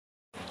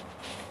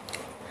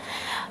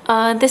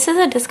This is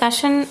a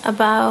discussion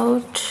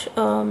about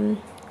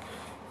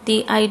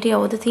the idea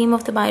or the theme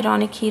of the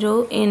Byronic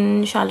hero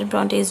in Charlotte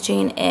Bronte's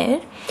Jane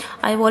Eyre.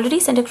 I've already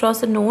sent across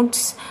the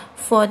notes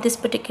for this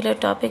particular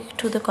topic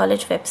to the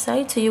college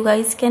website, so you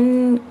guys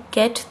can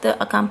get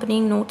the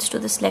accompanying notes to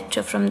this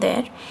lecture from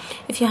there.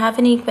 If you have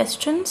any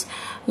questions,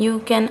 you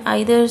can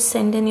either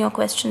send in your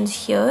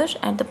questions here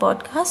at the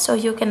podcast, or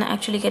you can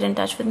actually get in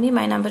touch with me.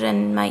 My number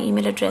and my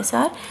email address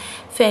are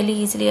fairly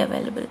easily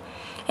available.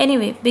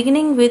 Anyway,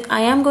 beginning with, I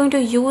am going to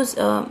use,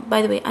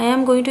 by the way, I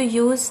am going to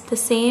use the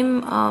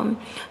same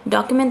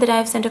document that I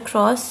have sent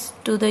across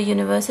to the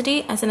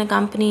university as an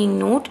accompanying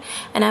note,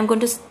 and I'm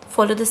going to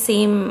follow the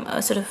same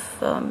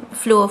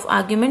flow of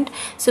argument.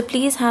 So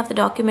please have the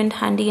document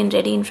handy and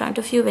ready in front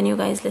of you when you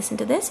guys listen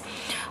to this.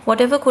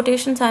 Whatever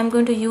quotations I'm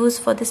going to use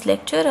for this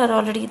lecture are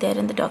already there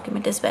in the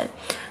document as well.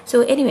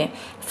 So anyway,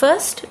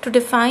 first, to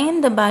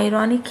define the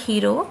Byronic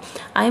hero,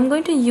 I'm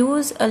going to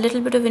use a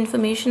little bit of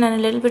information and a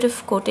little bit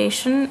of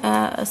quotation,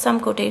 some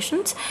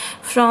quotations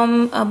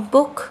from a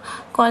book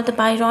called The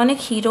Byronic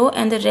Hero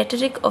and the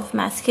Rhetoric of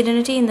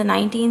Masculinity in the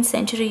 19th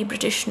Century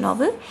British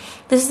Novel.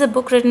 This is a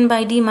book written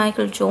by D.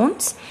 Michael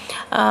Jones.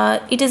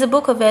 It is a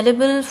book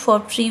available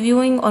for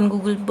previewing on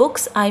Google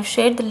Books. I've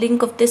shared the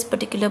link of this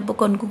particular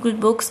book on Google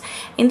Books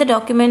in the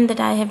document that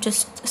I have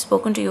just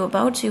spoken to you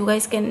about, so you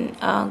guys can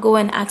go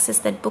and access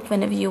that book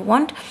whenever you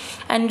want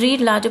and read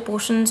larger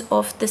portions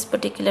of this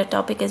particular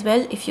topic as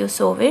well if you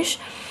so wish.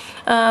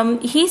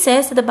 He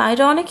says that the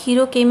Byronic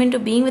hero came into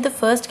being with the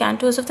first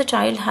cantos of the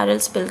Childe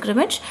Harold's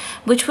Pilgrimage,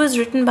 which was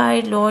written by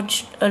Lord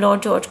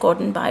George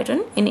Gordon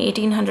Byron in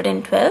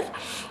 1812.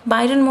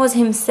 Byron was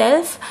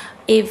himself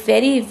a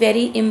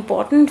very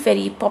important,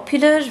 very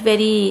popular,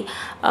 a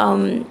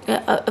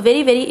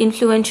very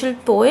influential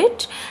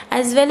poet,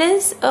 as well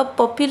as a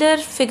popular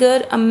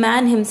figure, a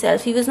man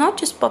himself. He was not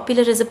just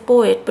popular as a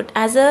poet, but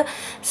as a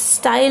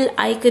style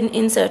icon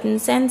in certain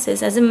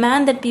senses, as a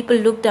man that people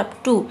looked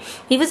up to.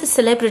 He was a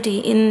celebrity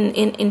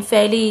in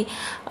fairly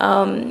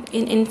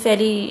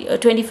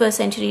 21st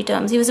century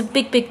terms. He was a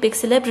big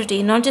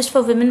celebrity, not just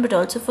for women but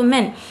also for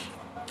men.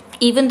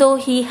 Even though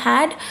he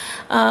had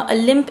a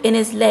limp in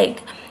his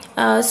leg,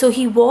 so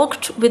he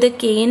walked with a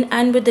cane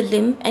and with a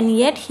limp, and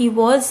yet he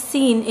was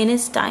seen in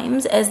his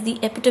times as the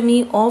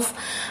epitome of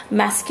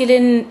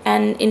masculine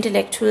and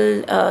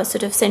intellectual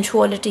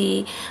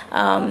sensuality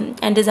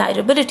and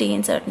desirability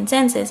in certain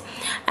senses.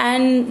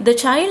 And the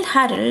Childe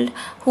Harold,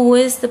 who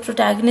is the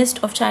protagonist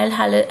of Childe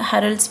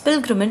Harold's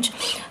Pilgrimage,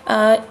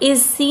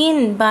 is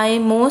seen by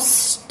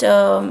most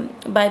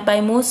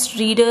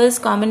readers,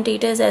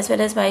 commentators, as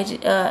well as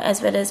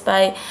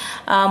by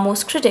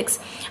most critics,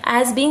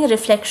 as being a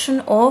reflection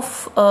of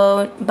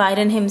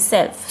Byron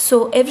himself.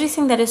 So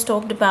everything that is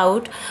talked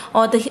about,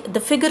 or the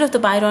figure of the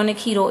Byronic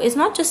hero, is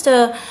not just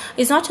a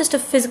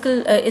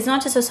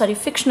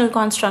fictional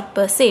construct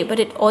per se, but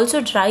it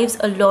also derives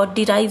a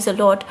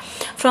lot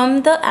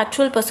from the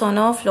actual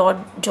persona of Lord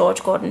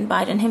George Gordon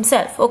Byron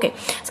himself. Okay,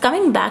 so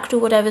coming back to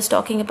what I was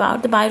talking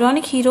about, the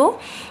Byronic hero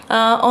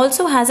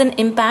also has an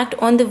impact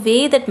on the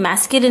way that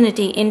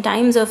masculinity in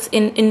times of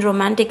in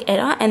Romantic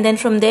era, and then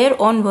from there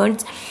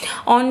onwards,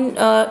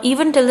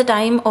 even till the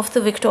time of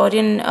the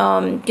Victorian,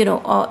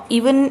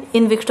 even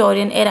in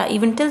Victorian era,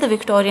 even till the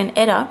Victorian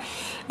era,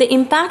 the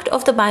impact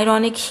of the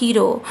Byronic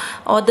hero,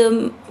 or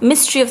the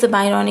mystery of the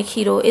Byronic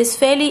hero, is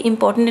fairly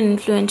important and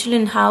influential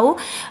in how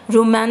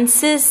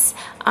romances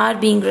are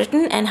being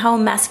written and how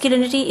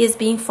masculinity is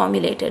being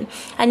formulated.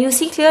 And you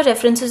see clear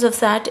references of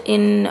that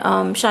in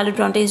Charlotte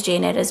Bronte's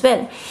Jane Eyre as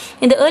well.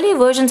 In the early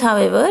versions,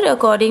 however,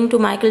 according to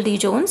Michael D.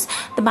 Jones,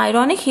 the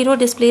Byronic hero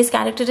displays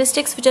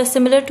characteristics which are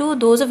similar to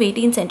those of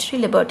 18th century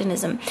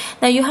libertinism.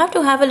 Now you have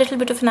to have a little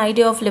bit of an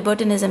idea of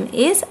libertinism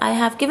is. I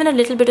have given a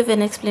little bit of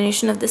an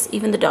explanation of this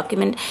in the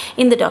document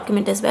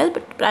as well,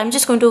 but I'm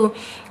just going to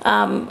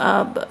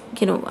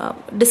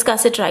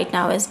discuss it right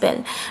now as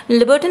well.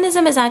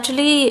 Libertinism is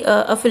actually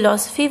a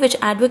philosophy which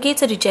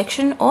advocates a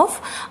rejection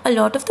of a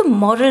lot of the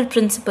moral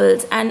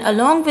principles, and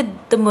along with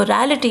the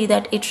morality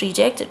that it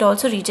rejects, it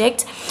also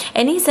rejects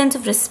any sense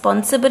of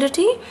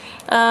responsibility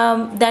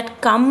that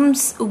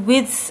comes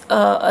with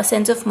a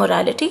sense of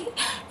morality,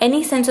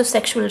 any sense of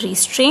sexual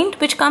restraint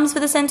which comes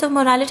with a sense of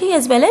morality,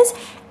 as well as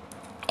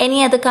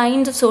any other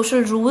kinds of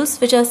social rules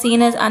which are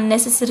seen as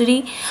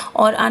unnecessary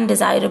or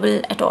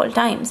undesirable at all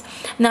times.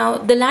 Now,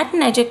 the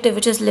Latin adjective,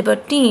 which is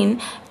libertine,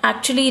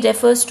 actually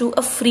refers to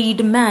a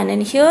freed man,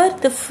 and here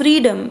the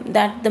freedom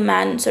that the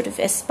man sort of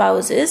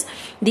espouses,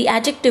 the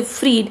adjective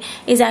freed,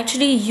 is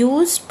actually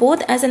used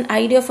both as an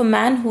idea of a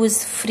man who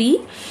is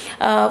free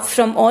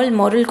from all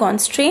moral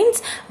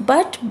constraints,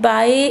 but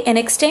by an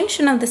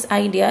extension of this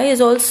idea is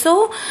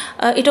also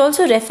it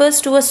also refers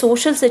to a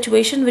social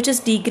situation which is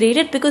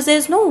degraded, because there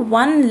is no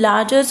one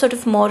larger sort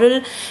of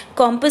moral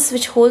compass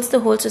which holds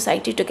the whole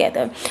society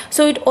together.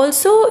 So it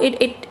also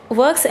it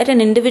works at an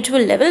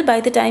individual level.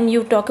 By the time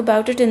you talk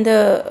about it in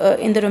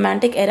the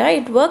Romantic era,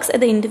 it works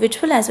at the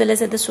individual as well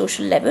as at the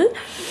social level.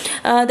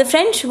 The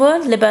French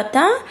word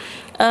libertin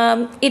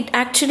It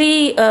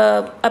actually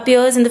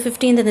appears in the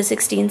 15th and the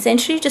 16th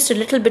century, just a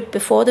little bit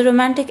before the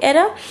Romantic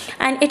era,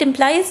 and it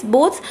implies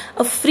both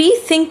a free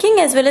thinking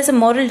as well as a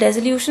moral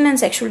dissolution and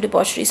sexual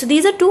debauchery. So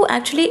these are two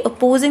actually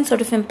opposing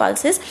sort of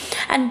impulses,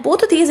 and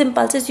both of these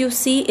impulses you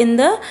see in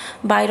the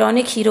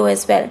Byronic hero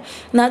as well.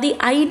 Now, the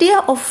idea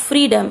of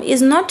freedom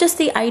is not just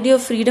the idea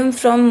of freedom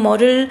from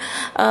moral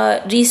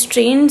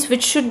restraints,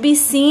 which should be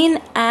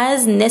seen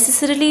as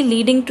necessarily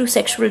leading to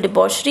sexual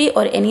debauchery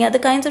or any other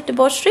kinds of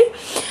debauchery,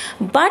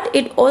 but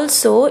it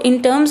also,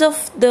 in terms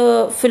of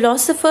the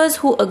philosophers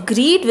who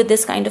agreed with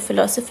this kind of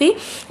philosophy,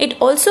 it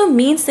also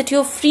means that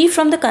you're free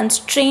from the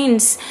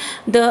constraints,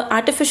 the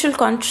artificial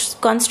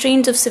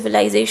constraints of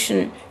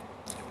civilization.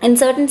 In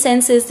certain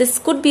senses, this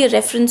could be a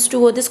reference to,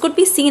 or this could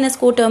be seen as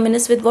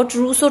coterminous with what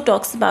Rousseau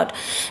talks about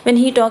when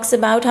he talks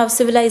about how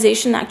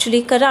civilization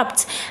actually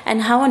corrupts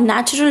and how a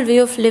natural way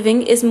of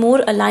living is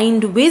more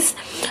aligned with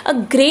a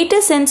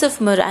greater sense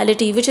of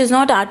morality, which is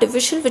not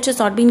artificial, which has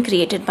not been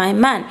created by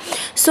man.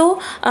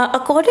 So,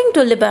 according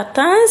to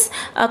libertins,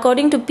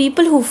 according to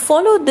people who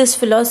followed this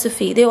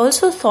philosophy, they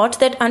also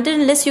thought that until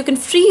unless you can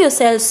free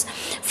yourselves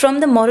from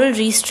the moral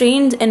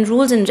restraints and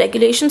rules and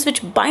regulations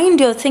which bind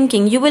your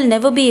thinking, you will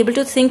never be able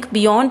to think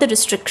beyond the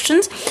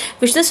restrictions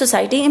which the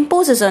society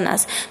imposes on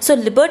us. So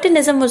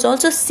libertinism was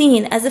also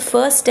seen as the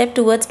first step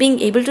towards being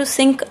able to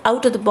think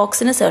out of the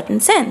box in a certain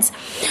sense,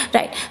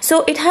 right?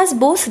 So it has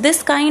both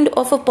this kind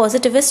of a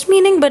positivist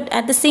meaning, but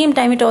at the same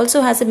time it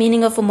also has a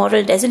meaning of a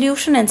moral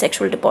dissolution and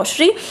sexual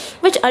debauchery,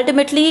 which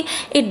ultimately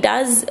it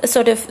does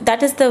sort of,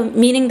 that is the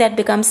meaning that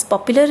becomes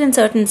popular in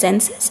certain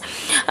senses.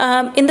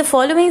 In the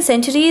following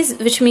centuries,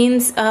 which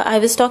means I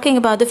was talking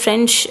about the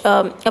French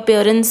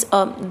appearance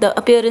of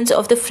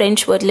the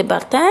French word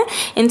libertin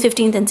in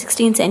 15th and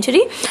 16th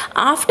century.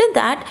 After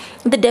that,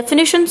 the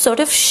definition sort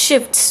of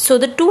shifts. So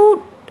the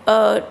two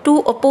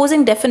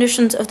opposing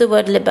definitions of the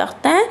word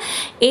libertin,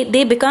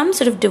 they become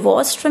sort of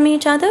divorced from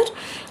each other,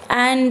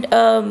 and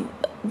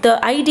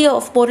the idea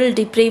of moral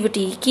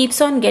depravity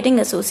keeps on getting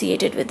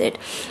associated with it.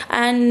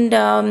 And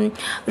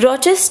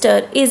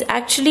Rochester is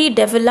actually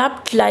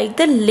developed like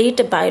the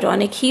later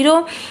Byronic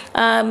hero,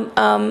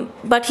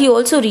 but he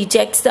also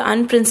rejects the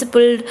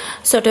unprincipled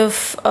sort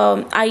of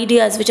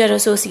ideas which are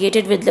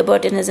associated with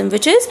libertinism,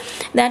 which is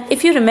that,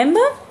 if you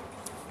remember,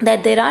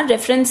 that there are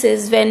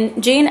references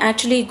when Jane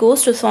actually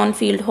goes to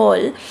Thornfield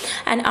Hall,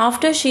 and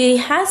after she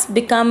has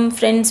become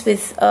friends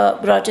with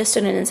Rochester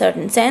in a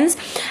certain sense,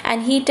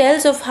 and he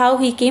tells of how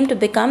he came to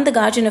become the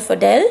guardian of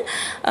Adele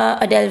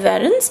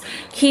Warrens.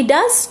 He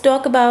does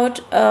talk about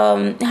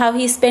how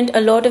he spent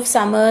a lot of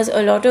summers,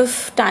 a lot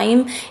of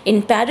time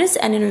in Paris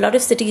and in a lot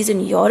of cities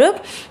in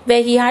Europe,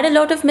 where he had a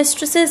lot of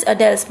mistresses.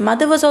 Adele's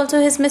mother was also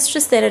his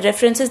mistress. There are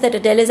references that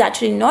Adele is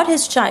actually not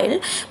his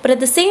child, but at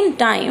the same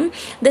time,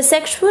 the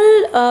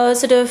sexual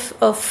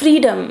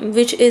freedom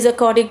which is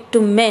according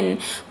to men,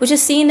 which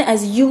is seen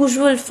as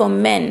usual for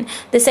men,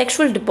 the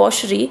sexual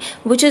debauchery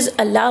which is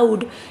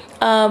allowed,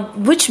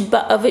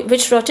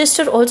 which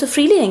Rochester also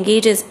freely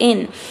engages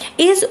in,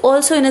 is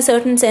also in a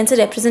certain sense a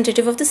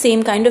representative of the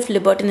same kind of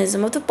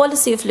libertinism, of the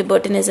policy of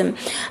libertinism.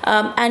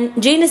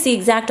 And Jane is the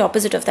exact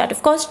opposite of that.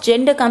 Of course,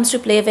 gender comes to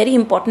play a very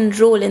important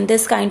role in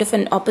this kind of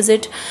an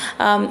opposite,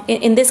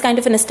 in this kind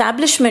of an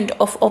establishment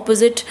of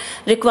opposite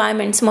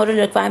requirements, moral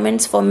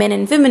requirements for men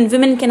and women.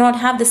 Women cannot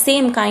have the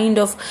same kind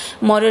of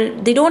moral,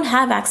 they don't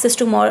have access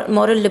to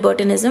moral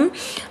libertinism,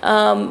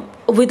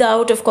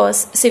 without, of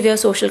course, severe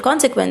social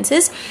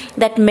consequences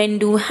that men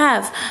do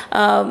have.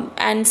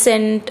 And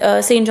St.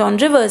 John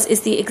Rivers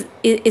is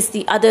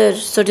the other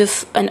sort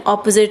of an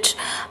opposite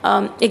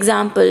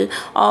example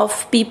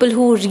of people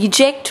who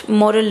reject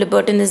moral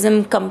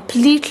libertinism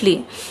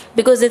completely,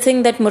 because they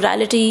think that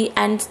morality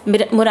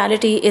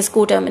is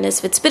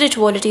coterminous with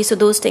spirituality, so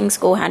those things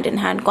go hand in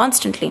hand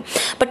constantly.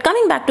 But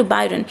coming back to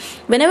Byron,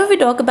 whenever we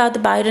talk about the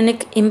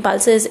Byronic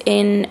impulses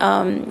in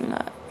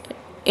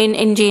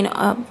Jane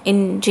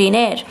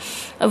Eyre,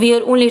 we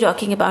are only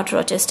talking about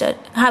Rochester.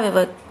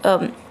 However,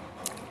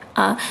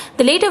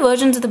 the later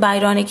versions of the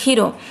Byronic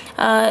hero,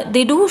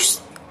 they do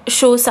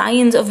show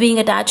signs of being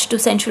attached to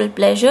sensual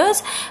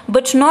pleasures,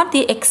 but not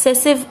the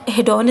excessive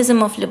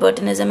hedonism of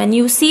libertinism. And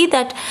you see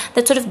that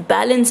sort of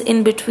balance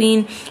in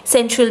between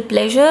sensual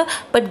pleasure,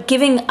 but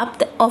giving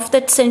up of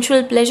that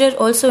sensual pleasure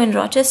also in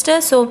Rochester.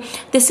 So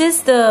this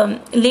is the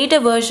later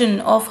version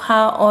of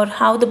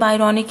how the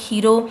Byronic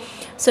hero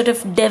sort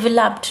of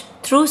developed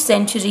through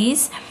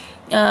centuries.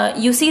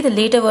 You see the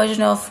later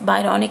version of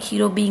Byronic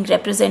hero being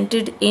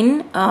represented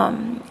in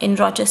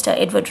Rochester,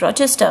 Edward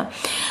Rochester,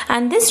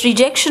 and this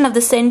rejection of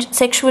the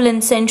sexual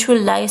and sensual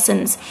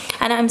license.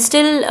 And I'm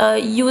still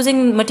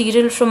using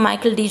material from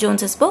Michael D.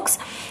 Jones's books.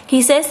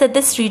 He says that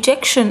this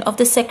rejection of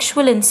the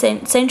sexual and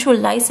sensual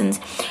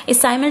license is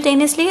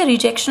simultaneously a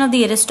rejection of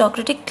the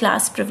aristocratic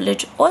class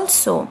privilege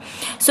also.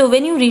 So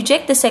when you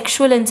reject the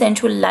sexual and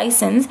sensual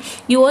license,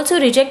 you also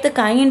reject the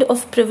kind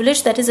of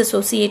privilege that is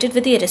associated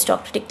with the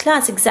aristocratic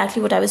class, exactly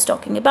exactly what I was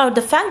talking about.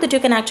 The fact that you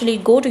can actually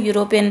go to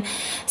European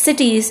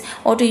cities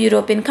or to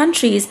European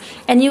countries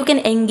and you can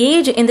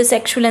engage in the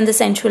sexual and the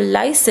sensual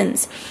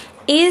license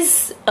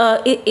is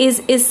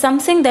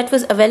something that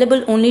was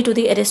available only to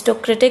the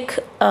aristocratic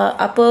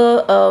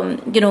upper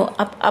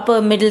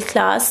middle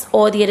class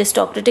or the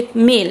aristocratic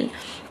male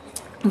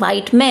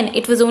white men.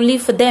 It was only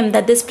for them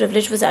that this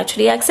privilege was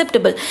actually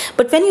acceptable.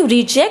 But when you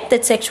reject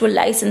that sexual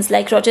license,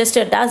 like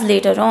Rochester does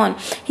later on,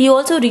 he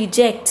also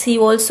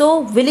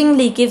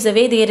willingly gives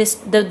away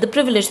the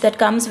privilege that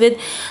comes with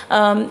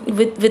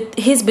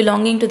his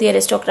belonging to the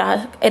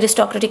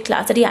aristocratic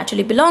class that he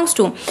actually belongs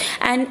to.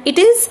 And it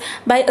is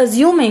by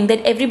assuming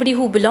that everybody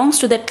who belongs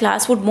to that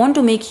class would want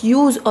to make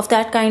use of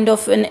that kind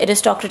of an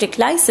aristocratic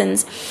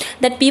license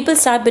that people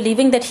start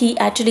believing that he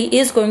actually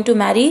is going to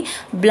marry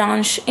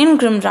Blanche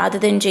Ingram rather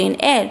than Jane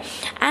Eyre.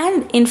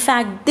 And in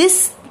fact,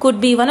 this could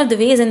be one of the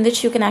ways in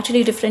which you can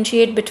actually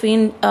differentiate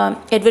between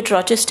Edward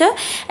Rochester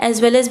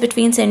as well as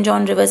between St.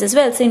 John Rivers as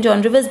well. St.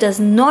 John Rivers does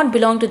not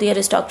belong to the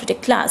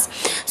aristocratic class.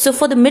 So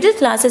for the middle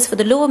classes, for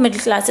the lower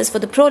middle classes, for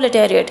the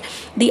proletariat,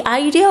 the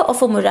idea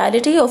of a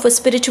morality, of a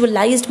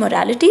spiritualized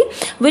morality,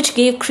 which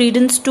gave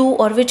credence to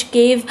or which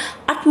gave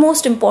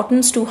utmost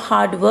importance to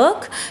hard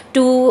work,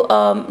 to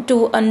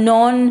a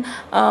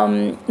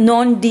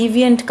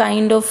non-deviant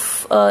kind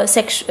of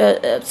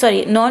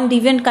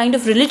non-deviant kind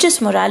of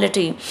religious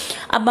morality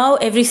above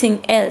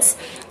everything else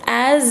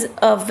as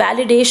a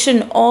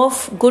validation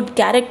of good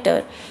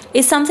character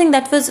is something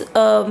that was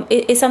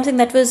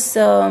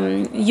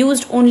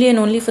used only and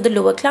only for the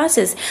lower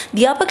classes.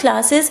 The upper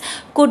classes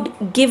could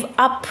give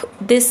up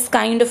this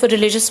kind of a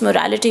religious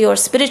morality or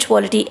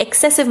spirituality,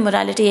 excessive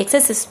morality,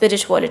 excessive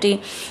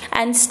spirituality,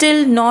 and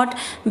still not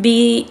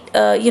be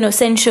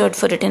censured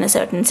for it in a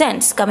certain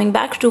sense. Coming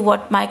back to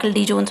what Michael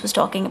D. Jones was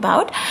talking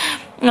about.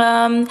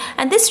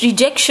 And this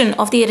rejection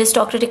of the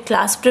aristocratic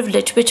class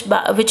privilege, which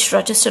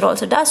Rochester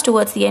also does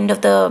towards the end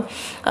of the,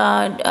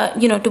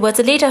 towards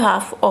the later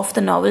half of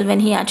the novel, when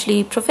he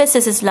actually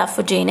professes his love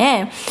for Jane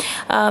Eyre,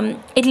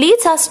 it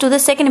leads us to the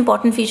second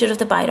important feature of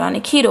the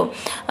Byronic hero.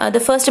 The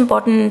first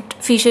important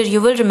feature you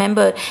will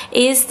remember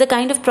is the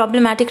kind of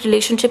problematic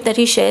relationship that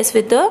he shares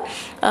with the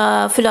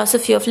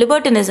philosophy of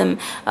libertinism.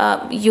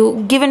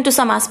 You give into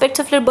some aspects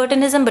of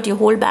libertinism, but you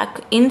hold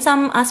back in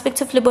some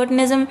aspects of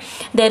libertinism.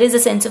 There is a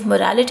sense of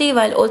morality,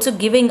 while also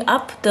giving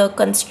up the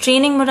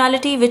constraining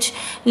morality which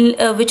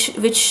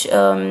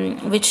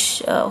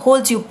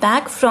holds you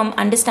back from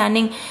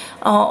understanding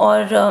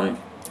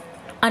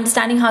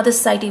understanding how the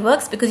society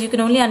works, because you can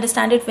only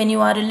understand it when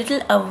you are a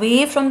little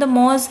away from the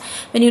mores.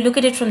 When you look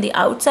at it from the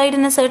outside,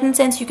 in a certain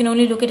sense, you can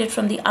only look at it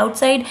from the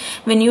outside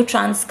when you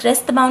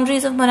transgress the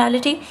boundaries of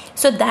morality.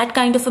 So that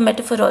kind of a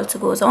metaphor also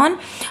goes on.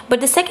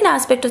 But the second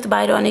aspect of the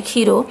Byronic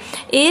hero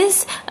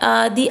is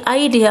the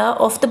idea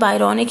of the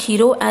Byronic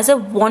hero as a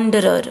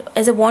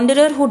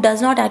wanderer who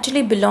does not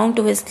actually belong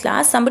to his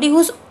class, somebody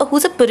who's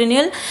a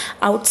perennial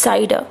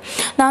outsider.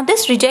 Now,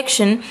 this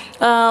rejection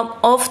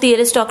of the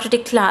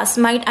aristocratic class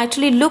might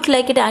actually look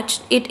like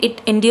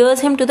it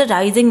endears him to the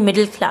rising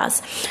middle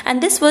class,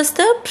 and this was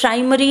the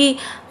primary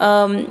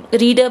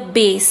reader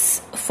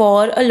base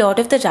for a lot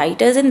of the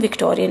writers in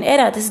Victorian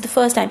era. This is the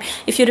first time.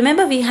 If you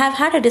remember, we have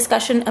had a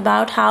discussion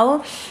about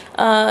how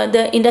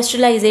the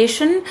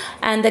industrialization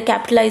and the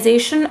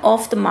capitalization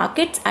of the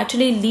markets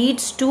actually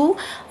leads to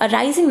a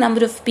rising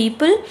number of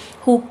people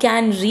who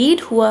can read,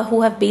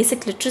 who have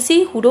basic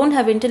literacy, who don't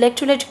have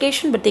intellectual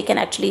education, but they can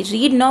actually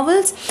read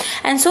novels.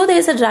 And so there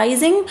is a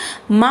rising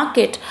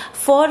market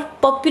for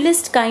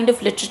populist kind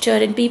of literature,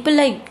 and people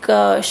like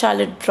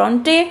Charlotte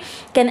Bronte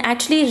can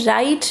actually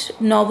write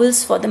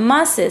novels for the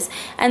masses.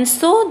 And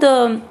so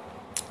the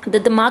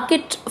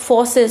market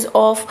forces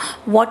of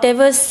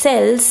whatever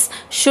sells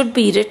should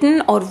be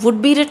written or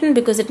would be written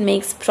because it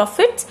makes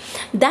profits,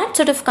 that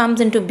sort of comes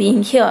into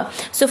being here.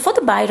 So for the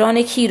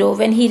Byronic hero,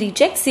 when he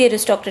rejects the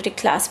aristocratic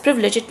class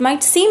privilege, it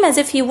might seem as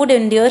if he would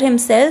endear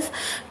himself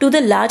to the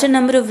larger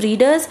number of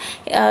readers,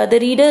 the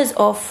readers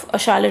of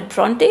Charlotte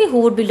Bronte, who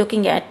would be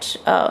looking at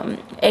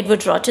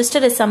Edward Rochester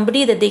as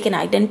somebody that they can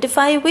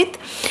identify with.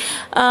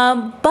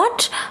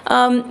 But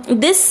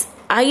this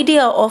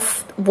idea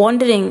of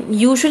wandering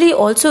usually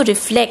also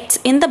reflects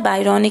in the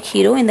Byronic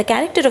hero, in the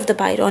character of the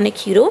Byronic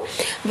hero,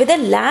 with a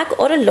lack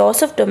or a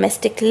loss of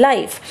domestic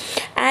life.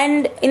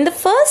 And in the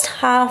first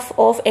half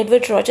of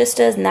Edward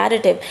Rochester's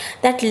narrative,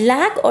 that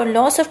lack or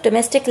loss of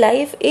domestic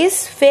life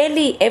is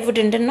fairly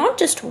evident, and not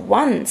just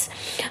once,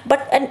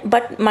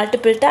 but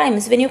multiple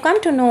times. When you come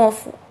to know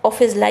of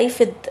his life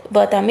with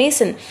Bertha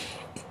Mason,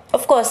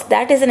 of course,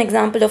 that is an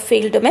example of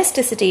failed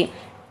domesticity.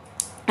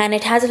 And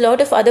it has a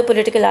lot of other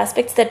political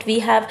aspects that we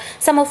have,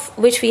 some of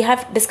which we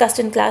have discussed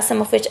in class,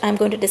 some of which I'm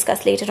going to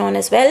discuss later on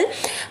as well.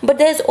 But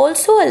there's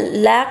also a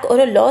lack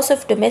or a loss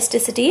of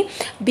domesticity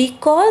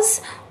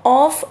because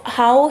of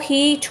how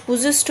he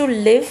chooses to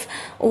live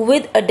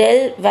with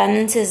Adele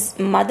Vallence's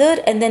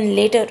mother, and then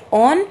later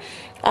on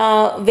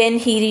when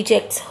he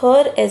rejects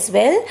her as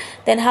well,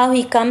 then how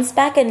he comes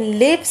back and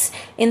lives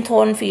in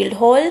Thornfield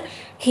Hall.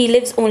 He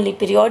lives only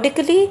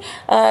periodically.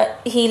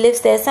 He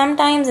lives there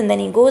sometimes and then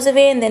he goes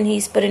away, and then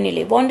he's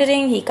perennially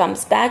wandering. He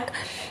comes back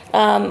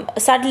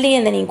suddenly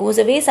and then he goes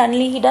away.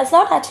 Suddenly he does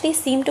not actually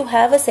seem to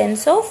have a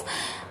sense of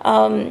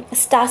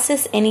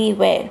stasis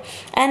anywhere.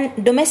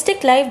 And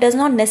domestic life does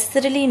not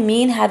necessarily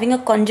mean having a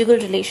conjugal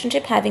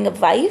relationship, having a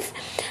wife.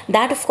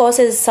 That of course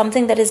is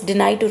something that is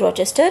denied to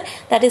Rochester.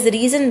 That is the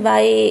reason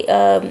why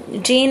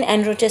Jane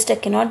and Rochester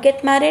cannot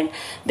get married,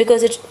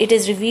 because it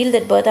is revealed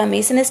that Bertha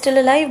Mason is still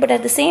alive. But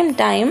at the same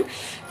time,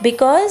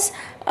 because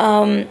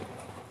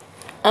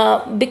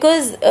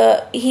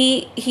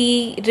he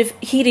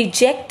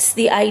rejects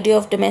the idea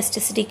of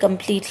domesticity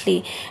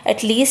completely,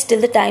 at least till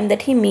the time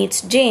that he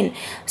meets Jane.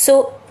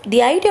 So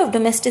the idea of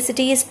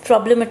domesticity is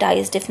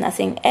problematized, if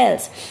nothing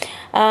else.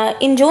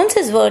 In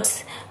Jones's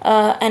words,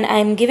 and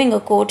I'm giving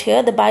a quote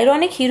here, the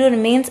Byronic hero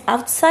remains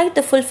outside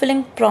the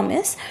fulfilling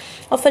promise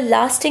of a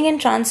lasting and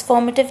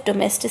transformative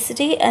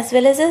domesticity, as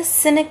well as a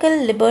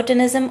cynical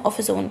libertinism of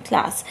his own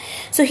class.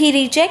 So he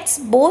rejects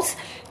both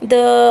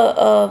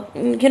the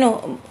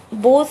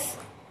both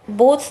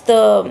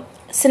the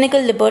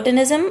cynical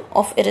libertinism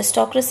of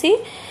aristocracy,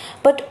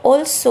 but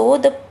also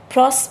the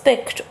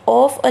prospect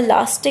of a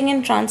lasting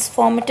and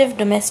transformative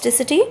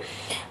domesticity,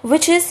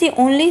 which is the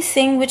only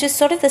thing which is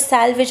sort of the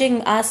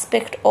salvaging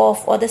aspect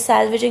of, or the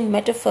salvaging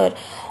metaphor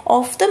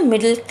of, the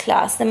middle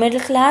class. The middle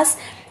class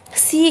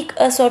seek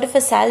a sort of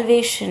a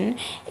salvation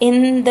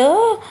in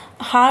the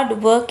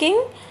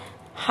hard-working,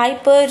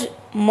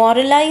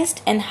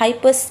 hyper-moralized and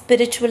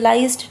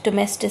hyper-spiritualized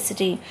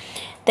domesticity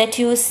that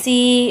you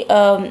see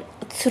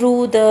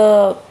through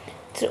the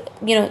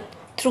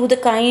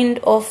kind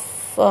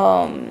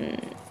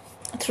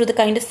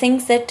of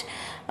things that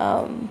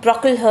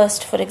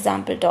Brocklehurst, for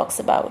example, talks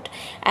about.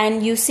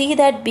 And you see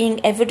that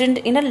being evident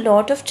in a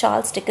lot of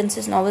Charles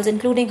Dickens's novels,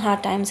 including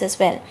Hard Times as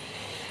well.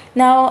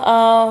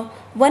 Now,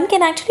 one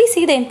can actually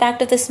see the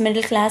impact of this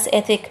middle class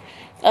ethic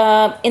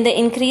in the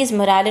increased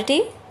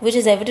morality, which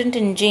is evident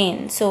in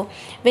Jane. So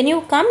when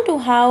you come to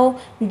how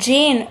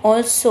Jane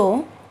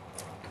also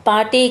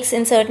partakes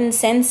in certain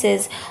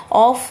senses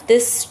of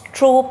this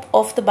trope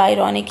of the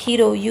Byronic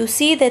hero, you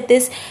see that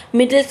this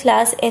middle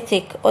class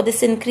ethic or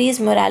this increased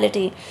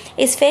morality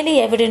is fairly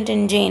evident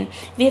in Jane.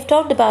 We have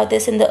talked about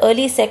this in the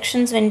early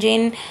sections when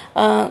Jane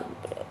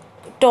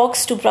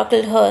talks to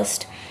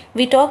Brocklehurst.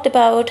 We talked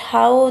about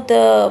how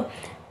the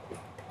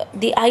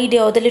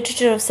idea or the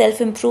literature of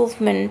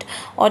self-improvement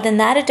or the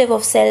narrative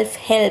of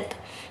self-help,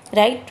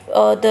 right,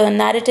 or the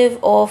narrative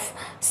of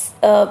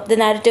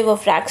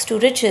rags to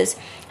riches,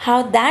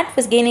 how that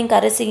was gaining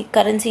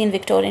currency in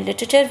Victorian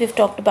literature. We've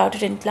talked about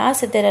it in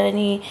class. If there are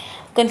any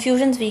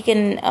confusions, we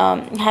can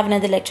have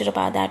another lecture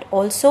about that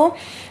also.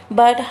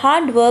 But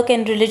hard work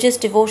and religious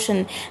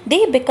devotion,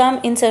 they become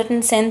in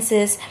certain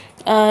senses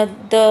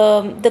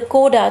the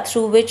coda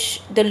through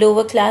which the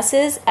lower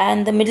classes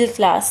and the middle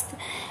class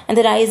and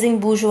the rising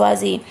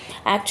bourgeoisie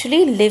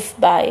actually live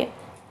by.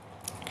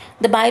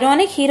 The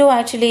Byronic hero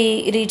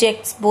actually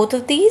rejects both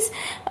of these,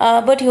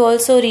 but he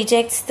also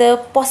rejects the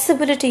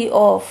possibility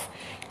of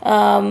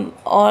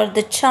or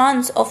the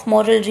chance of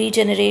moral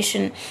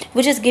regeneration,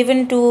 which is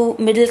given to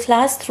middle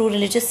class through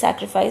religious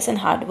sacrifice and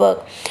hard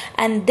work.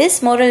 And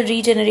this moral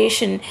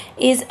regeneration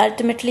is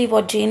ultimately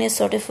what Jane is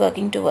sort of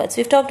working towards.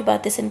 We've talked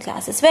about this in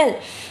class as well.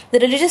 The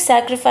religious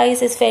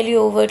sacrifice is fairly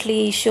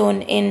overtly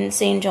shown in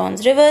St.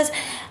 John's Rivers,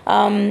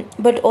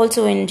 but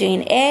also in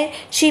Jane Eyre.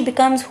 She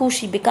becomes who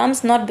she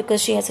becomes not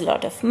because she has a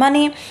lot of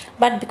money,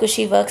 but because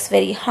she works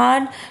very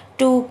hard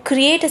to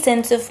create a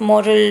sense of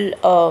moral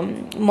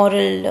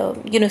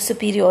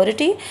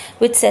superiority,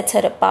 which sets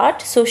her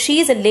apart. So she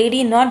is a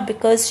lady not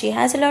because she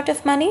has a lot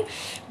of money,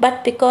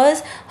 but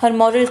because her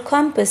moral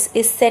compass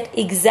is set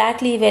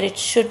exactly where it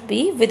should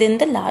be within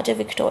the larger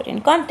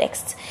Victorian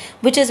contexts,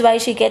 which is why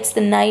she gets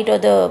the knight or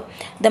the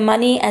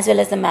money as well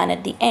as the man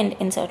at the end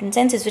in certain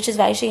senses, which is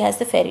why she has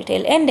the fairy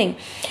tale ending.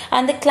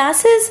 And the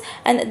classes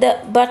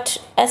but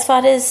as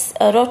far as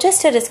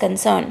Rochester is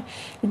concerned,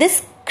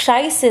 this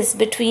crisis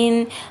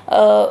between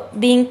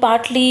being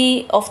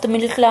partly of the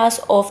middle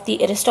class, of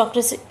the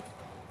aristocracy,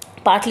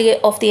 partly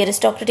of the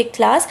aristocratic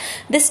class,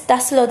 this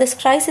tussle or this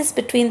crisis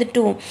between the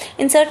two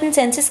in certain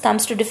senses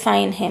comes to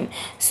define him.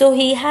 So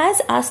he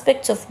has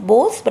aspects of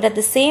both, but at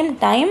the same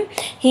time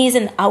he is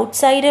an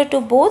outsider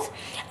to both.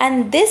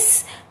 And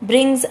this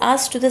brings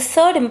us to the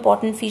third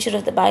important feature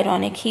of the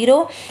Byronic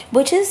hero,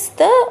 which is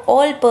the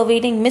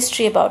all-pervading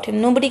mystery about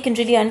him. Nobody can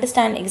really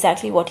understand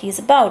exactly what he is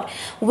about,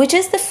 which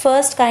is the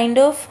first kind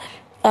of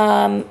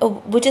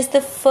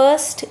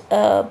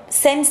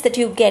sense that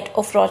you get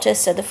of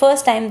Rochester. The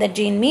first time that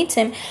Jane meets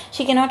him,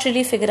 she cannot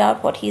really figure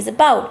out what he's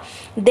about.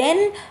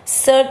 Then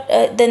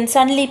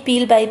suddenly,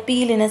 peel by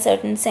peel, in a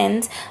certain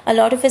sense, a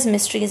lot of his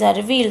mysteries are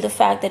revealed. The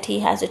fact that he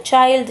has a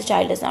child, the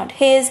child is not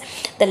his,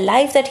 the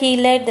life that he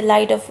led,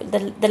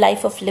 the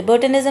life of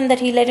libertinism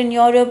that he led in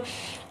Europe,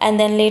 and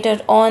then later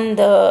on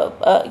the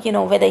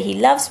whether he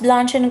loves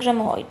Blanche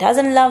Ingram or he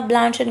doesn't love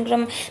Blanche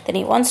Ingram. Then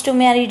he wants to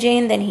marry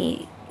Jane, then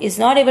he is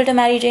not able to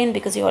marry Jane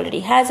because he already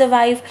has a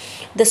wife.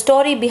 The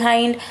story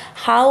behind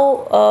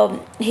how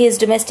his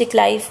domestic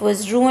life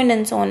was ruined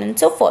and so on and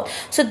so forth.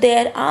 So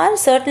there are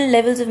certain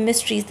levels of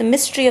mysteries. The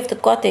mystery of the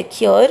Gothic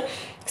here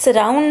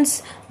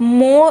surrounds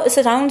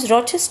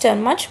Rochester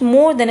much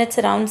more than it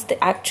surrounds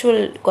the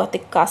actual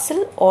Gothic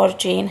castle or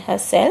Jane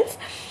herself.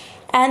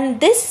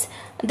 And this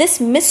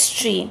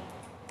mystery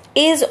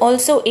is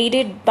also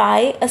aided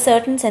by a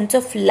certain sense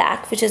of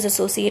lack which is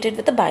associated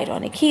with the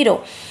Byronic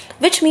hero,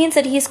 which means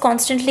that he is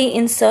constantly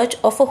in search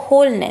of a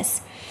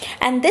wholeness.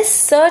 And this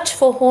search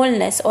for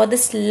wholeness, or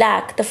this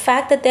lack, the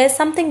fact that there's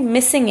something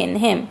missing in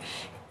him,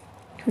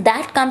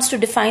 that comes to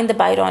define the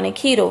Byronic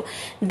hero.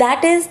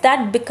 That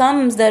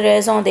becomes the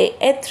raison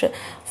d'etre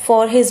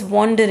for his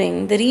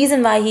wandering. The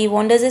reason why he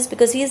wanders is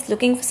because he is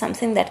looking for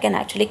something that can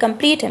actually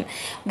complete him,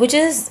 which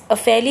is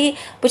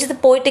the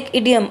poetic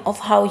idiom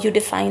of how you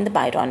define the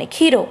Byronic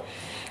hero.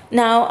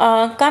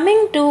 Now,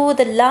 coming to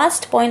the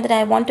last point that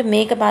I want to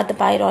make about the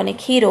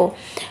Byronic hero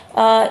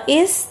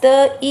is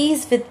the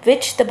ease with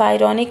which the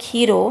Byronic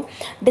hero,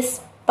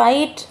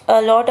 despite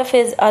a lot of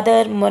his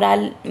other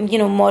moral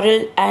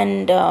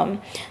and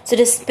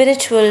sort of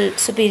spiritual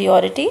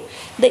superiority,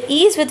 the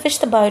ease with which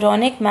the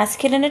Byronic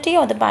masculinity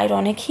or the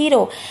Byronic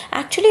hero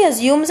actually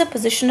assumes a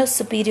position of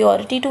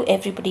superiority to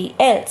everybody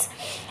else.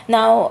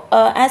 Now,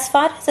 as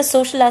far as the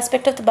social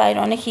aspect of the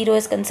Byronic hero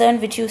is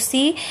concerned, which you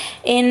see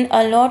in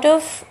a lot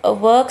of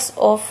works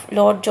of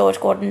Lord George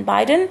Gordon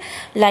Byron,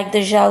 like the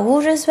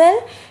Jaour as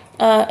well.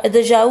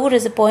 The Jaour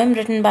is a poem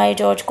written by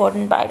George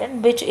Gordon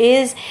Byron, which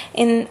is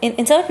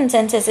in certain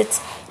senses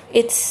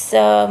it's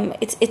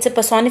a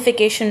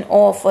personification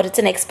of, or it's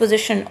an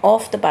exposition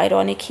of the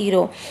Byronic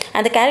hero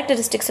and the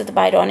characteristics of the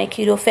Byronic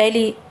hero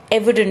fairly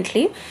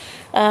evidently,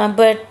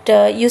 but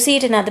you see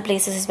it in other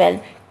places as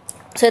well.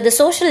 So at the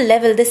social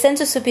level, this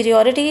sense of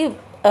superiority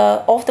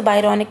of the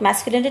Byronic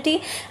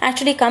masculinity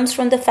actually comes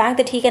from the fact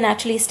that he can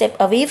actually step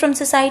away from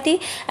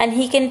society and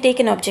he can take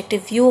an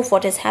objective view of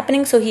what is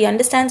happening. So he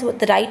understands what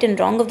the right and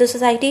wrong of the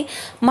society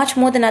much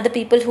more than other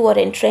people who are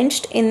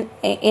entrenched in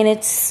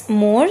its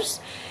mores.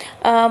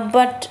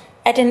 But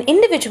at an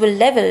individual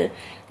level,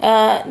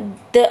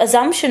 the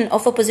assumption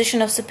of a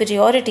position of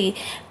superiority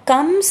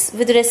comes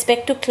with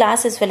respect to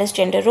class as well as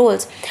gender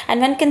roles.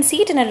 And one can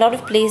see it in a lot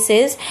of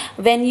places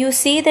when you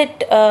see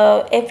that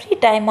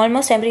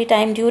almost every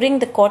time during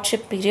the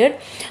courtship period,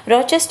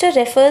 Rochester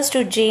refers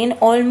to Jane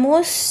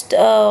almost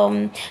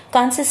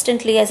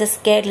consistently as a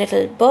scared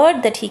little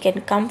bird that he can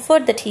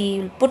comfort, that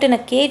he will put in a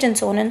cage and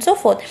so on and so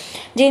forth.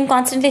 Jane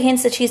constantly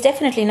hints that she is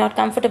definitely not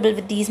comfortable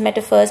with these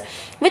metaphors,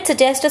 which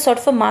suggest a sort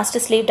of a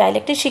master-slave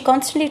dialectic. She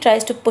constantly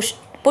tries to push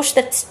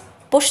that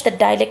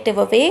dialective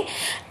away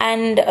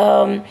and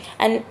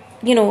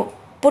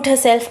put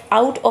herself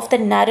out of the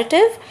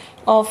narrative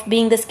of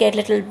being the scared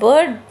little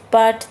bird,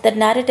 but the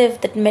narrative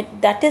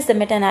that is the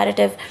meta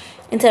narrative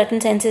in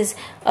certain senses,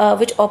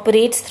 which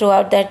operates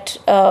throughout that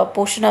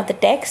portion of the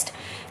text.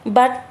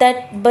 But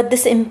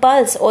this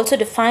impulse also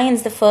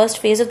defines the first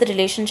phase of the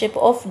relationship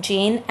of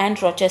Jane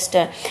and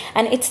Rochester,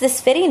 and it's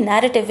this very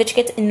narrative which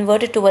gets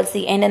inverted towards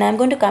the end, and I'm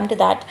going to come to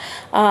that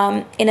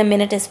in a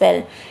minute as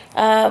well.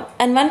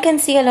 And one can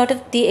see a lot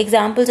of the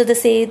examples of the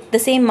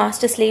same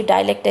master-slave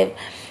dialectic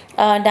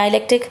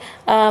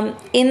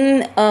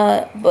in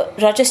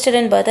Rochester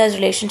and Bertha's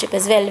relationship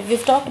as well.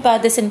 We've talked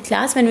about this in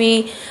class when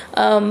we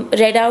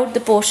read out the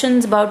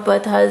portions about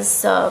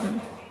Bertha's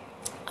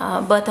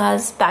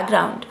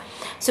background.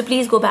 So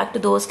please go back to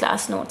those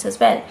class notes as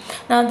well.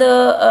 Now,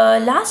 the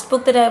last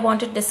book that I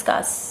want to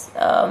discuss,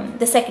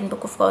 the second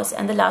book, of course,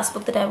 and the last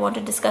book that I want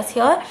to discuss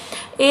here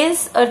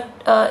is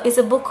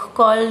a book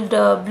called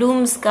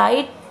Bloom's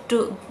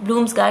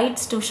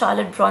Guides to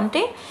Charlotte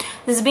Bronte.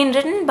 This has been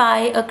written by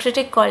a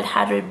critic called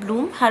Harold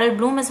Bloom. Harold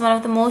Bloom is one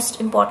of the most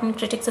important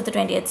critics of the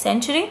 20th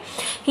century.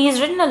 He has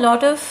written a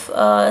lot of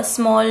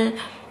small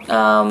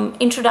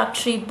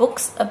introductory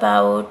books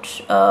about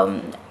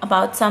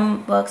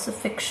some works of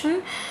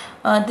fiction.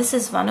 This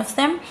is one of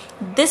them.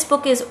 This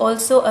book is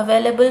also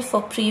available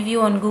for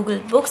preview on Google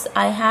Books.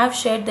 I have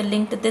shared the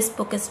link to this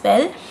book as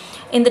well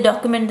in the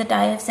document that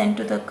I have sent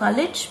to the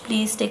college.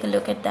 Please take a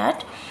look at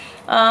that.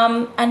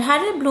 And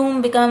Harold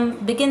Bloom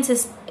begins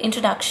his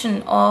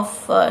introduction of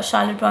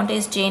Charlotte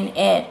Bronte's Jane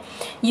Eyre.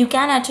 You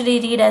can actually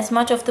read as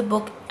much of the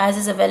book as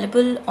is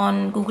available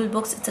on Google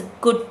Books. It's a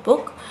good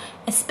book,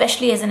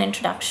 especially as an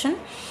introduction.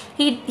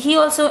 He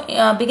also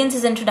begins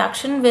his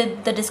introduction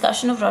with the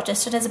discussion of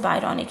Rochester as a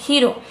Byronic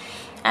hero.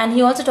 And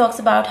he also talks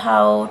about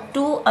how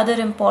two other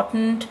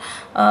important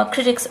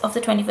critics of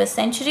the 21st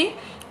century,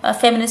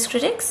 feminist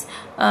critics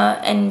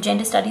and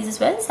gender studies as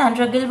well,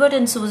 Sandra Gilbert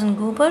and Susan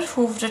Goober,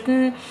 who've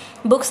written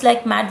books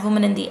like Mad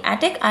Woman in the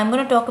Attic. I'm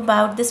going to talk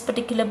about this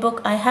particular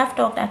book. I have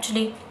talked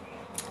actually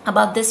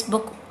about this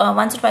book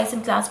once or twice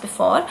in class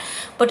before,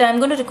 but I'm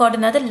going to record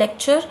another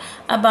lecture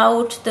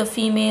about the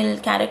female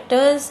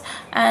characters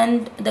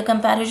and the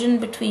comparison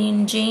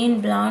between Jane,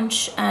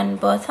 Blanche and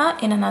Bertha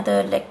in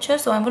another lecture.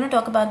 So I'm going to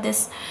talk about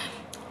this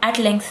at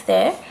length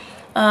there.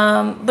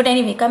 But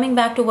anyway, coming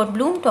back to what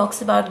Bloom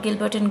talks about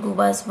Gilbert and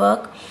Guba's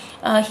work,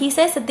 he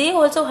says that they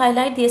also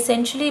highlight the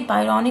essentially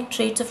Byronic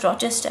traits of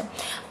Rochester,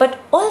 but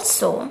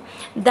also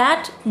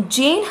that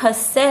Jane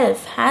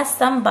herself has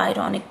some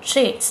Byronic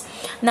traits.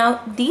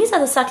 Now, these are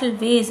the subtle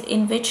ways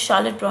in which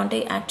Charlotte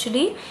Bronte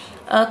actually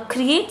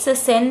creates a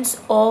sense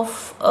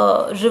of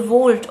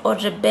revolt or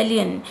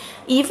rebellion,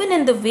 even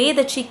in the way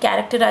that she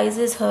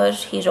characterizes her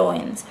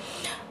heroines.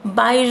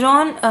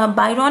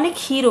 Byronic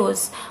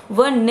heroes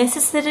were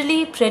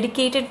necessarily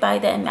predicated by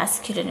their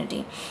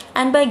masculinity,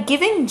 and by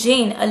giving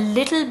Jane a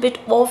little bit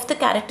of the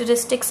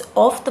characteristics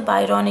of the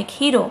Byronic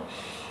hero,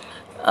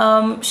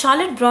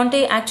 Charlotte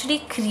Bronte actually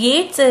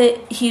creates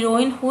a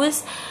heroine who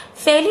is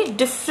fairly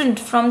different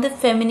from the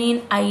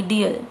feminine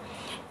ideal.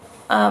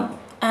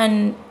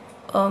 Anyway,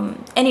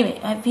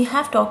 we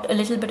have talked a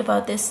little bit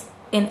about this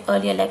in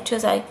earlier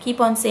lectures. I keep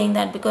on saying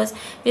that because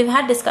we've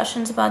had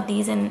discussions about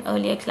these in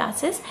earlier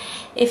classes.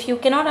 If you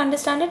cannot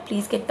understand it,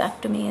 please get back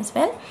to me as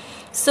well.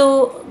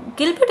 So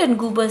Gilbert and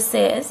Guber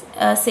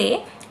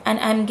say, and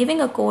I'm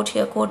giving a quote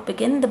here, quote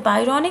begin, "The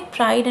Byronic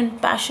pride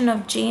and passion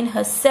of Jane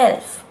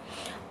herself,"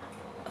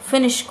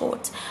 finish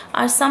quotes,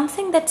 "are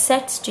something that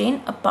sets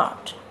Jane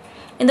apart."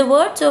 In the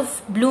words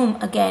of Bloom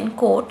again,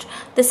 quote,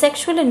 "The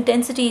sexual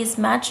intensity is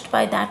matched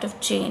by that of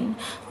Jane,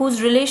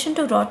 whose relation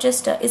to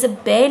Rochester is a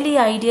barely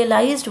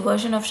idealized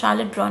version of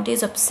Charlotte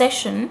Bronte's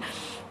obsession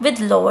with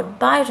Lord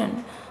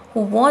Byron,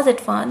 who was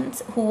at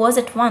once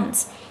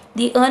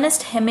the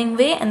Ernest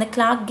Hemingway and the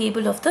Clark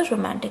Gable of the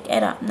Romantic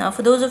era." Now,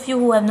 for those of you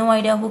who have no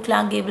idea who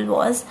Clark Gable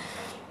was,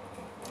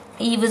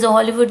 he was a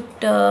Hollywood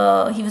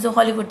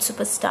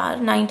superstar,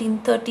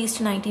 1930s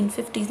to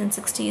 1950s and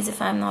 60s,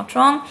 if I'm not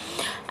wrong,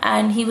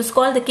 and he was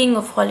called the King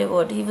of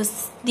Hollywood. He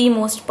was the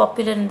most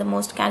popular and the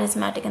most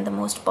charismatic and the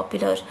most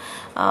popular,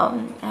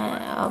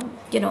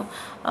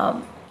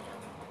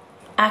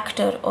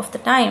 actor of the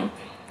time.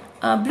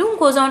 Bloom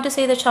goes on to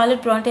say that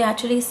Charlotte Bronte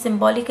actually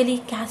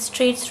symbolically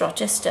castrates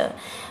Rochester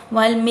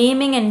while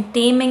maiming and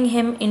taming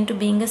him into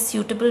being a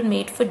suitable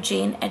mate for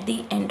Jane at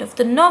the end of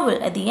the novel.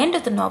 At the end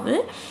of the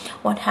novel,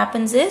 what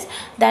happens is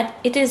that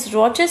it is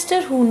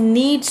Rochester who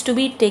needs to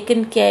be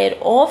taken care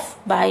of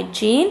by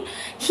Jane.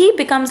 He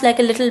becomes like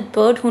a little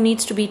bird who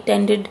needs to be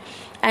tended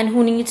and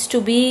who needs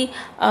to be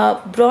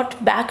brought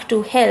back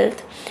to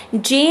health.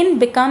 Jane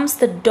becomes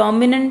the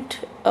dominant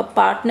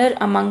partner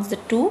amongst the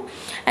two,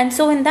 and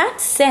so in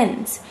that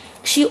sense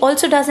she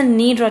also doesn't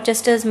need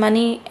Rochester's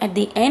money at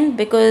the end,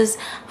 because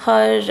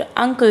her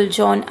uncle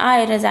John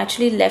Eyre has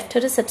actually left her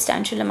a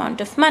substantial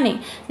amount of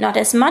money. Not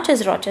as much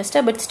as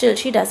Rochester, but still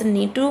she doesn't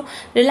need to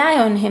rely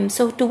on him.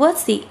 So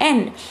towards the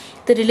end,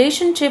 the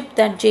relationship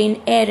that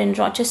Jane Eyre and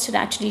Rochester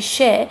actually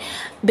share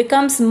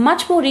becomes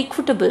much more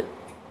equitable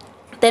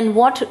than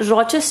what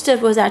Rochester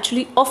was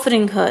actually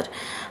offering her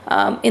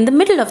in the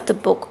middle of the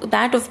book,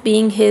 that of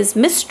being his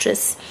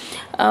mistress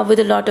with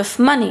a lot of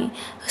money.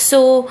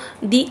 So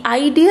the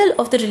ideal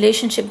of the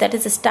relationship that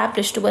is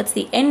established towards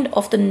the end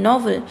of the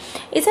novel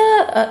is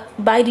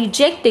by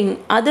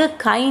rejecting other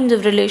kinds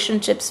of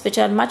relationships which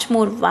are much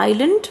more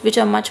violent, which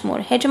are much more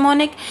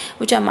hegemonic,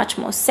 which are much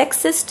more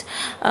sexist,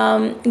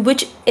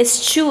 which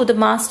eschew the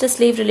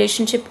master-slave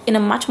relationship in a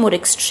much more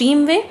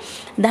extreme way.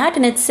 That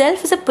in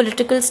itself is a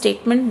political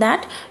statement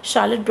that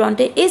Charlotte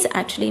Bronte is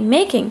actually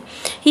making.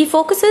 He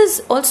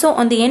focuses also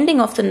on the ending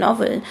of the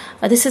novel.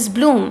 This is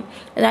Bloom,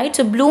 right?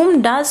 So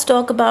Bloom does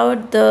talk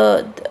about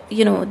the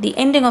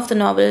ending of the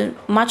novel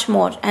much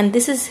more, and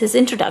this is his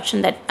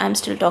introduction that I'm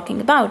still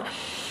talking about.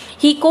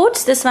 He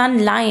quotes this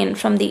one line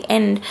from the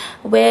end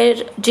where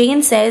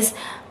Jane says,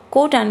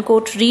 quote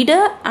unquote,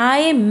 "Reader,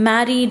 I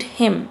married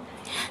him."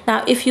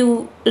 Now, if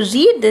you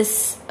read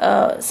this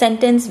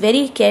sentence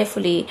very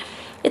carefully,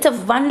 it's a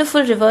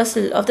wonderful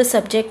reversal of the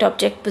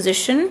subject-object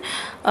position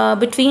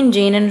between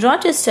Jane and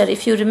Rochester.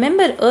 If you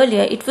remember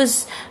earlier, it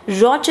was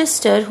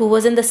Rochester who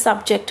was in the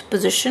subject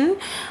position,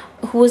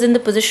 who was in the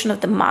position of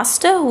the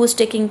master, who was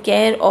taking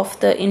care of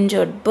the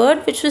injured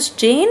bird, which was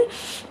Jane.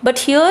 But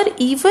here,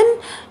 even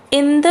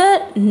in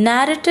the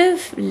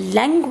narrative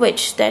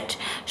language that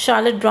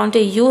Charlotte Bronte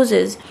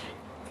uses,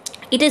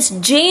 it is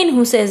Jane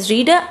who says,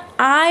 "Reader,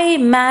 I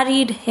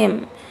married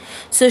him."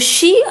 So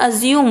she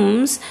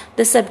assumes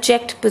the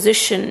subject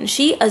position.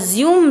 She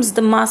assumes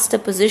the master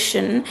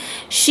position.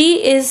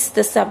 She is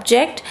the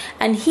subject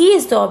and he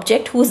is the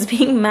object who is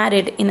being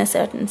married in a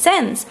certain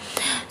sense.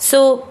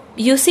 So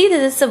you see that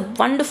it's a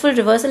wonderful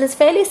reversal. It's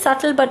fairly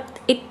subtle, but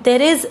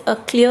there is a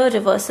clear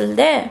reversal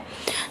there.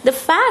 The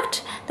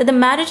fact that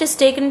the marriage has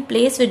taken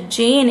place with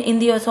Jane in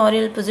the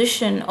authorial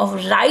position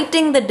of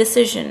writing the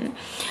decision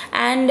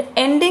and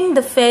ending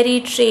the fairy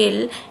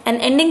tale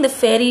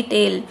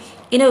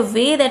in a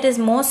way that is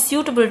more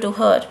suitable to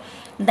her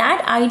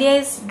That idea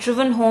is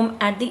driven home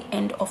at the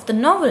end of the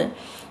novel.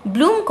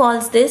 Bloom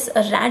calls this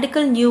a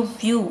radical new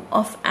view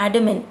of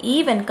Adam and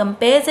Eve and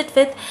compares it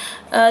with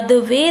the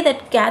way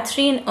that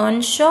Catherine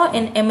Earnshaw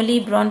in Emily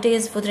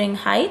Bronte's Wuthering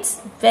Heights,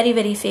 very,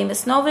 very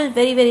famous novel,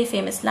 very, very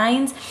famous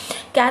lines.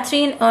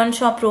 Catherine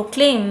Earnshaw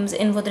proclaims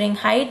in Wuthering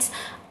Heights,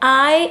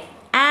 "I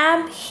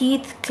am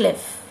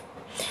Heathcliff."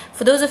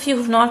 For those of you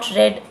who've not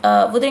read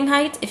Wuthering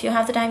Heights, if you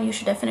have the time, you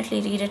should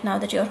definitely read it now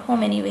that you're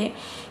home anyway.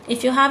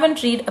 If you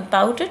haven't read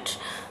about it,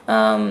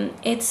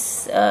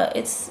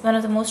 it's one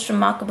of the most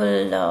remarkable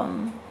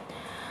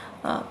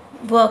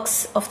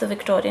works of the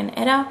Victorian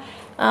era.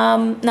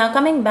 Now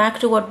coming back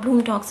to what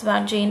Bloom talks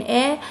about Jane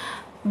Eyre,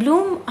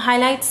 Bloom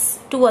highlights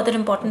two other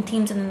important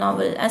themes in the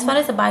novel. As far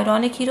as the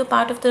Byronic hero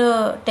part of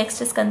the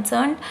text is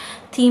concerned,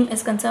 theme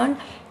is concerned,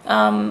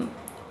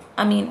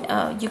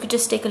 you could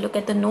just take a look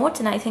at the notes,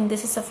 and I think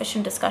this is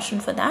sufficient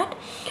discussion for that.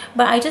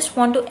 But I just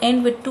want to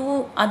end with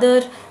two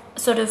other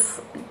sort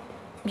of,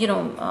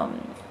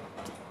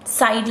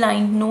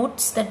 sideline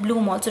notes that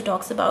Bloom also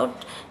talks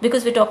about,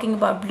 because we're talking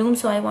about Bloom,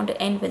 so I want to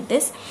end with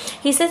this.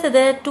 He says that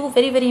there are two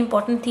very, very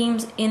important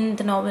themes in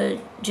the novel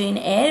Jane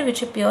Eyre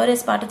which appear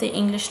as part of the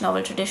English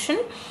novel tradition.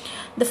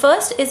 The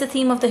first is the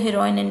theme of the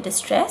heroine in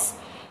distress,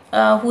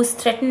 who is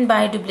threatened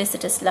by a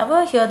duplicitous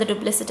lover. Here the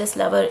duplicitous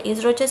lover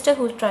is Rochester,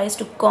 who tries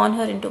to con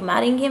her into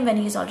marrying him when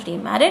he is already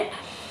married.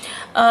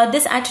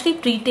 This actually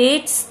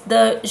predates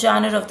the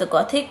genre of the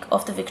Gothic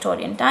of the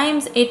Victorian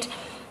times. It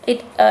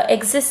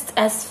exists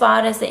as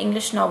far as the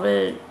English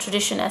novel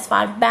tradition, as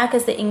far back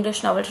as the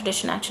English novel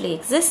tradition actually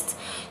exists.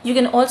 You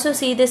can also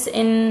see this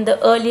in the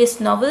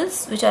earliest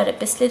novels, which are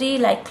epistolary,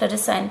 like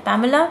Clarissa and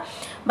Pamela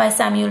by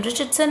Samuel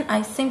Richardson.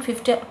 I think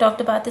we've talked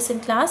about this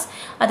in class.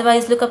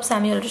 Otherwise, look up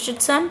Samuel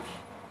Richardson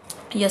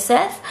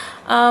yourself.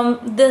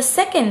 The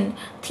second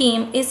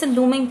theme is the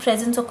looming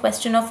presence or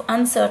question of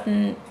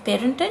uncertain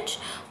parentage,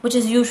 which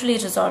is usually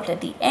resolved at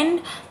the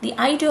end. The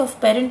idea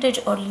of parentage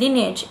or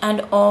lineage,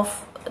 and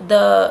of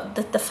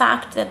the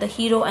fact that the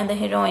hero and the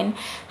heroine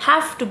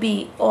have to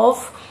be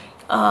of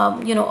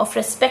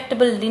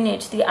respectable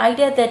lineage. The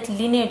idea that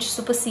lineage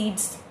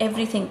supersedes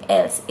everything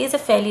else is a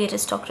fairly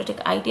aristocratic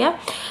idea,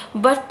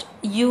 but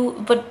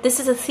this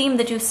is a theme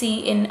that you see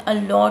in a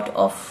lot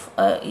of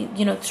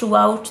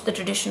throughout the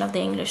tradition of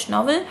the English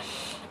novel.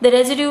 The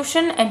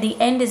resolution at the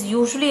end is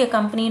usually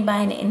accompanied by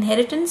an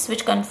inheritance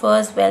which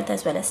confers wealth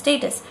as well as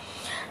status.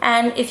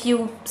 And if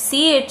you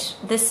see it,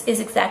 this is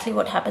exactly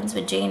what happens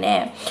with Jane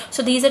Eyre.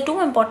 So these are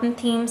two important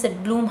themes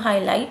that Bloom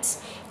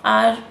highlights,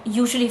 are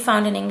usually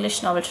found in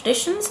English novel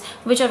traditions,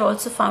 which are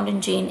also found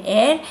in Jane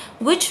Eyre,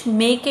 which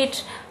make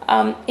it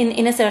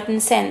in a certain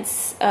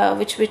sense,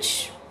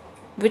 which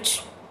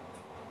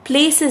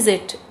places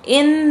it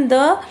in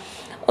the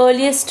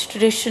earliest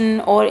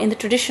tradition, or in the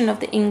tradition of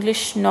the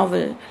English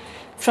novel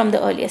from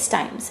the earliest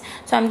times.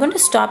 So I'm going to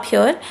stop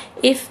here.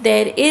 If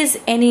there is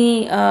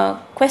any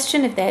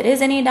question, if there is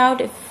any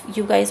doubt, if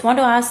you guys want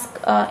to ask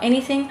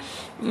anything,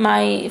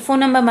 my phone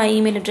number, my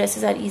email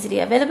addresses are easily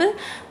available,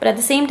 but at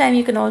the same time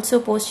you can also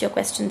post your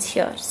questions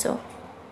here. So